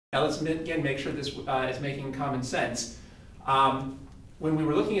Now let's again make sure this is making common sense. When we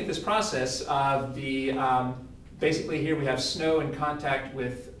were looking at this process, basically here we have snow in contact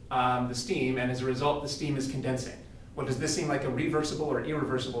with the steam, and as a result the steam is condensing. Well, does this seem like a reversible or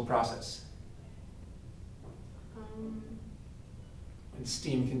irreversible process? When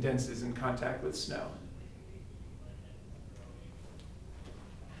steam condenses in contact with snow.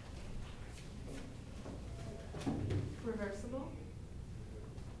 Reversible?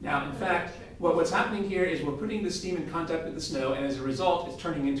 Now, in fact, what's happening here is we're putting the steam in contact with the snow, and as a result, it's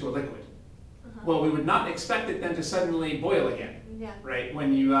turning into a liquid. Well, we would not expect it then to suddenly boil again, right?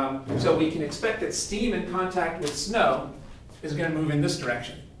 When you, so we can expect that steam in contact with snow is going to move in this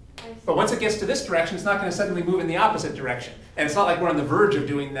direction. But once it gets to this direction, it's not going to suddenly move in the opposite direction. And it's not like we're on the verge of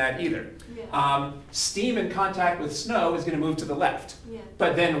doing that either. Steam in contact with snow is going to move to the left.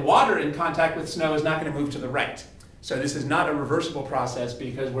 But then water in contact with snow is not going to move to the right. So this is not a reversible process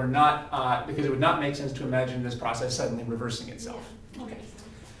because we're not because it would not make sense to imagine this process suddenly reversing itself. Okay.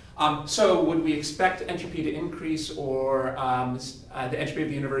 So would we expect entropy to increase or the entropy of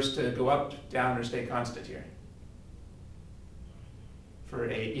the universe to go up, down, or stay constant here for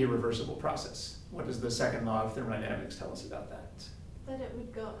an irreversible process? What does the second law of thermodynamics tell us about that? That it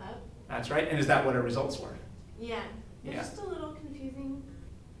would go up. That's right. And is that what our results were? Yeah. It's just a little confusing.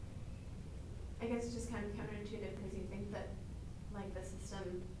 I guess it's just kind of counterintuitive because you think that like the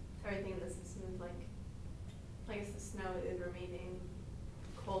system, everything in the system is like I guess the snow is remaining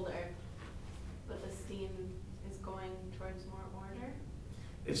colder, but the steam is going towards more order.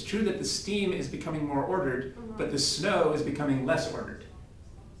 It's true that the steam is becoming more ordered, but the snow is becoming less ordered.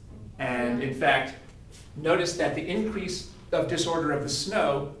 And in fact, notice that the increase of disorder of the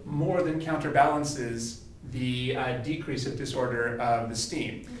snow more than counterbalances the decrease of disorder of the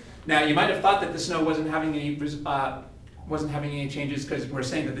steam. Now, you might have thought that the snow wasn't having any changes because we're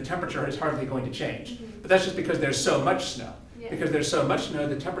saying that the temperature is hardly going to change. But that's just because there's so much snow. Because there's so much snow,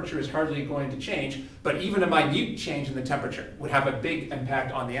 the temperature is hardly going to change. But even a minute change in the temperature would have a big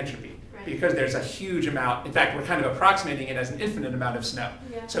impact on the entropy. Because there's a huge amount. In fact, we're kind of approximating it as an infinite amount of snow.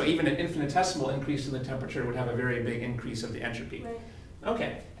 So even an infinitesimal increase in the temperature would have a very big increase of the entropy.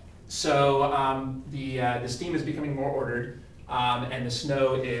 Okay. So the steam is becoming more ordered. And the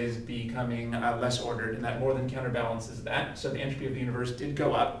snow is becoming less ordered, and that more than counterbalances that. So the entropy of the universe did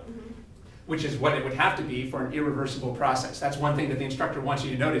go up, which is what it would have to be for an irreversible process. That's one thing that the instructor wants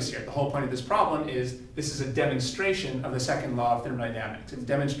you to notice here. The whole point of this problem is this is a demonstration of the second law of thermodynamics. It's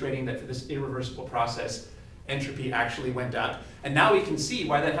demonstrating that for this irreversible process, entropy actually went up. And now we can see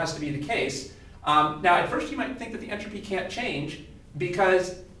why that has to be the case. Now, at first you might think that the entropy can't change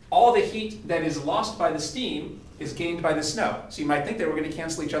because all the heat that is lost by the steam is gained by the snow. So you might think they were going to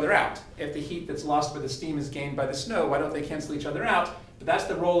cancel each other out. If the heat that's lost by the steam is gained by the snow, why don't they cancel each other out? But that's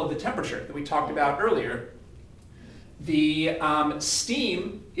the role of the temperature that we talked about earlier. The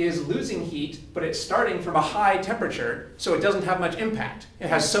steam is losing heat, but it's starting from a high temperature, so it doesn't have much impact. It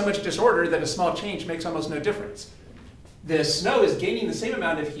has so much disorder that a small change makes almost no difference. The snow is gaining the same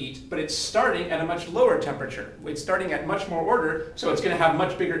amount of heat, but it's starting at a much lower temperature. It's starting at much more order, so it's going to have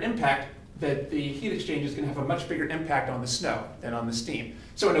much bigger impact. That the heat exchange is going to have a much bigger impact on the snow than on the steam.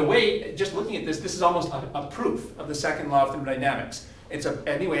 So in a way, just looking at this, this is almost a proof of the second law of thermodynamics.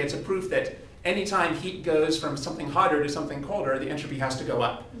 Anyway, it's a proof that anytime heat goes from something hotter to something colder, the entropy has to go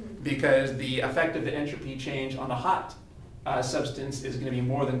up. Because the effect of the entropy change on the hot substance is going to be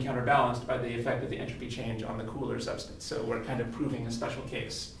more than counterbalanced by the effect of the entropy change on the cooler substance. So we're kind of proving a special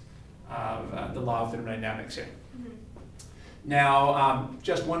case of the law of thermodynamics here. Now,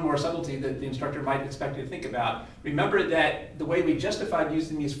 just one more subtlety that the instructor might expect you to think about. Remember that the way we justified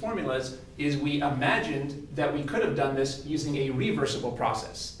using these formulas is we imagined that we could have done this using a reversible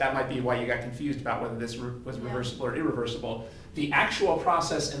process. That might be why you got confused about whether this was reversible or irreversible. The actual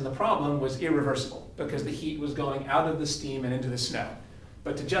process in the problem was irreversible because the heat was going out of the steam and into the snow.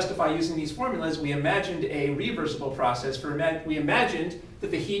 But to justify using these formulas, we imagined a reversible process. We imagined that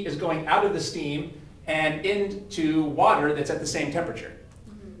the heat is going out of the steam and into water that's at the same temperature.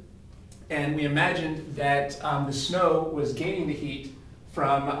 And we imagined that the snow was gaining the heat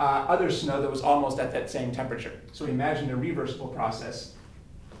from other snow that was almost at that same temperature. So we imagined a reversible process.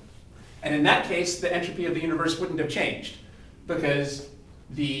 And in that case, the entropy of the universe wouldn't have changed because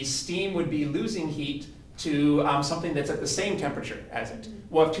the steam would be losing heat to something that's at the same temperature as it.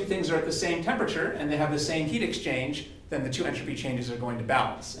 Well, if two things are at the same temperature and they have the same heat exchange, then the two entropy changes are going to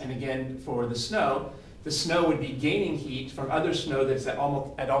balance. And again, for the snow would be gaining heat from other snow that's at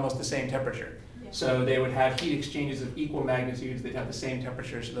almost the same temperature. So they would have heat exchanges of equal magnitudes, they'd have the same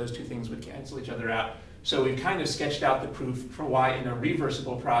temperature, so those two things would cancel each other out. So we've kind of sketched out the proof for why in a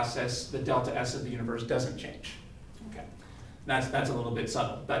reversible process, the delta S of the universe doesn't change. Okay, that's a little bit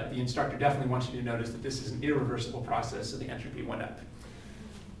subtle, but the instructor definitely wants you to notice that this is an irreversible process, so the entropy went up.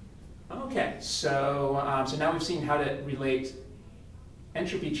 Okay, so, so now we've seen how to relate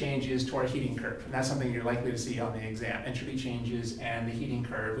entropy changes to our heating curve, and that's something you're likely to see on the exam, entropy changes and the heating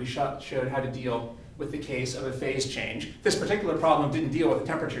curve. We showed how to deal with the case of a phase change. This particular problem didn't deal with a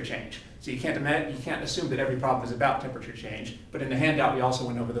temperature change, so you can't assume that every problem is about temperature change, but in the handout we also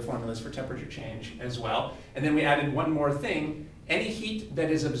went over the formulas for temperature change as well. And then we added one more thing. Any heat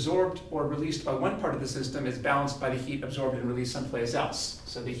that is absorbed or released by one part of the system is balanced by the heat absorbed and released someplace else.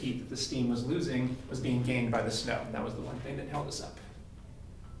 So the heat that the steam was losing was being gained by the snow. That was the one thing that held us up.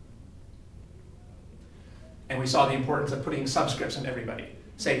 And we saw the importance of putting subscripts on everybody.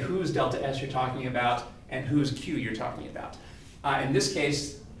 Say whose delta S you're talking about and whose Q you're talking about. In this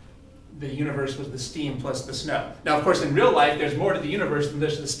case, the universe was the steam plus the snow. Now, of course, in real life, there's more to the universe than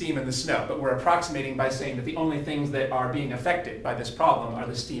just the steam and the snow, but we're approximating by saying that the only things that are being affected by this problem are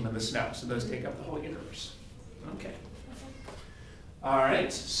the steam and the snow. So those take up the whole universe. Okay. All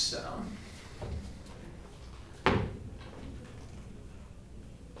right, so.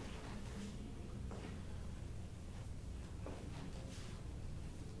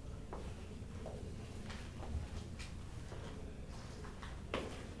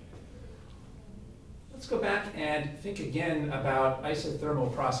 Let's go back and think again about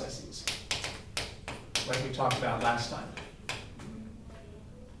isothermal processes, like we talked about last time.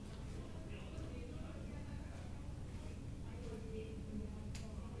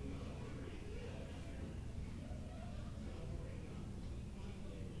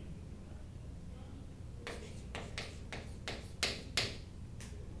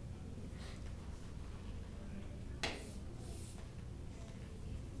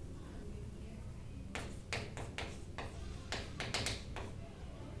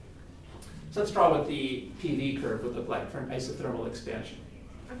 So let's draw what the PV curve would look like for an isothermal expansion.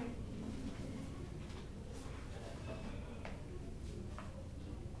 Okay.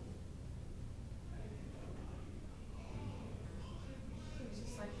 It's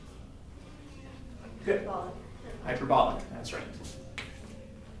just like good. Hyperbolic. Hyperbolic, that's right.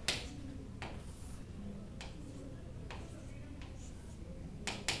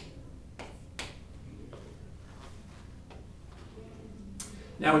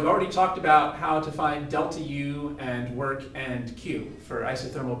 Now we've already talked about how to find delta U and work and Q for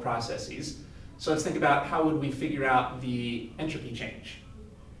isothermal processes. So let's think about how would we figure out the entropy change.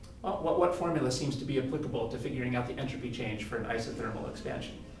 Well, what formula seems to be applicable to figuring out the entropy change for an isothermal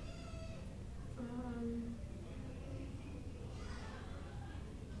expansion?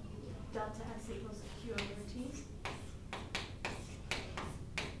 Delta S equals Q over T.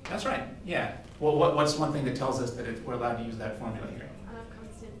 That's right, yeah. Well, what's one thing that tells us that we're allowed to use that formula here?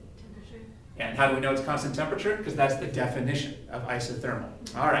 Constant temperature. Yeah, and how do we know it's constant temperature? Because that's the definition of isothermal.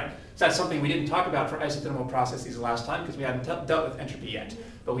 All right, so that's something we didn't talk about for isothermal processes last time because we hadn't dealt with entropy yet.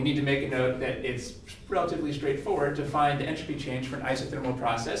 But we need to make a note that it's relatively straightforward to find the entropy change for an isothermal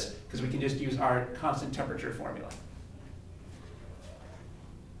process because we can just use our constant temperature formula.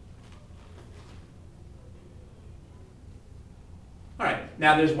 All right,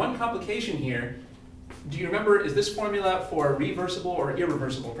 now there's one complication here. Do you remember, is this formula for reversible or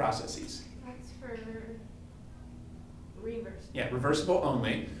irreversible processes? That's for reversible. Yeah, reversible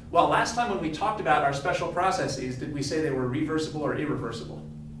only. Well, last time when we talked about our special processes, did we say they were reversible or irreversible?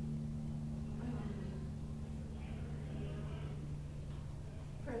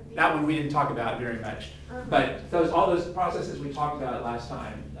 That one we didn't talk about very much. But all those processes we talked about last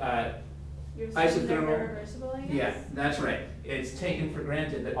time, isothermal. Reversible, I guess? Yeah, that's right. It's taken for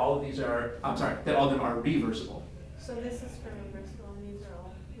granted that all of these are, that all of them are reversible. So this is for reversible and these are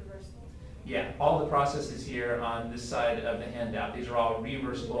all reversible. Yeah, all the processes here on this side of the handout, these are all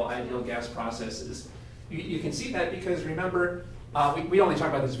reversible ideal gas processes. You can see that because remember, we only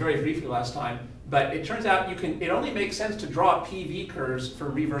talked about this very briefly last time, but it turns out it only makes sense to draw PV curves for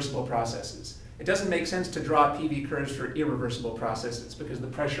reversible processes. It doesn't make sense to draw PV curves for irreversible processes because the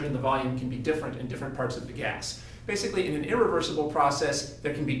pressure and the volume can be different in different parts of the gas. Basically, in an irreversible process,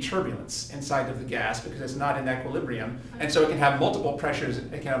 there can be turbulence inside of the gas because it's not in equilibrium, and so it can have multiple pressures.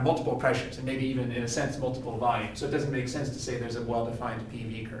 It can have multiple pressures, and maybe even, in a sense, multiple volumes. So it doesn't make sense to say there's a well-defined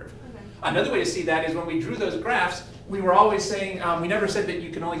PV curve. Okay. Another way to see that is when we drew those graphs, we were always saying we never said that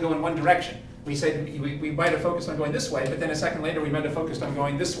you can only go in one direction. We said we might have focused on going this way, but then a second later we might have focused on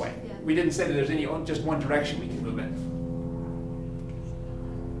going this way. Yeah. We didn't say that there's just one direction we can move in.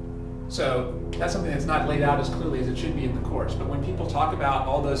 So that's something that's not laid out as clearly as it should be in the course. But when people talk about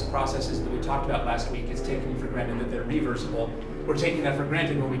all those processes that we talked about last week, it's taken for granted that they're reversible. We're taking that for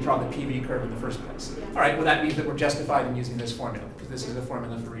granted when we draw the PV curve in the first place. Yeah. All right, well that means that we're justified in using this formula, because this is a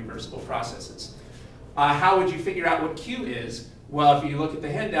formula for reversible processes. How would you figure out what Q is? Well, if you look at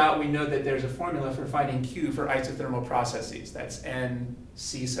the handout, we know that there's a formula for finding Q for isothermal processes. That's N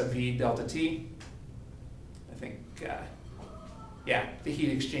C sub V delta T. I think, yeah, the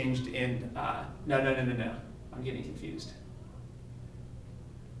heat exchanged in, no. I'm getting confused.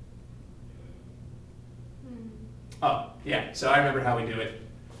 Oh, yeah, so I remember how we do it.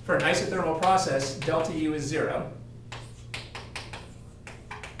 For an isothermal process, delta U is 0.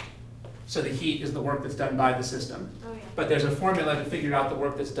 So the heat is the work that's done by the system. Oh, yeah. But there's a formula to figure out the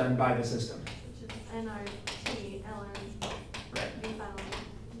work that's done by the system. Which is nRT ln Right. V final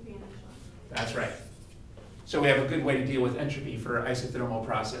V initial. That's right. So we have a good way to deal with entropy for isothermal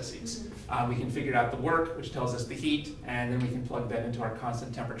processes. We can figure out the work, which tells us the heat, and then we can plug that into our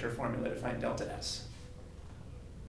constant temperature formula to find delta S.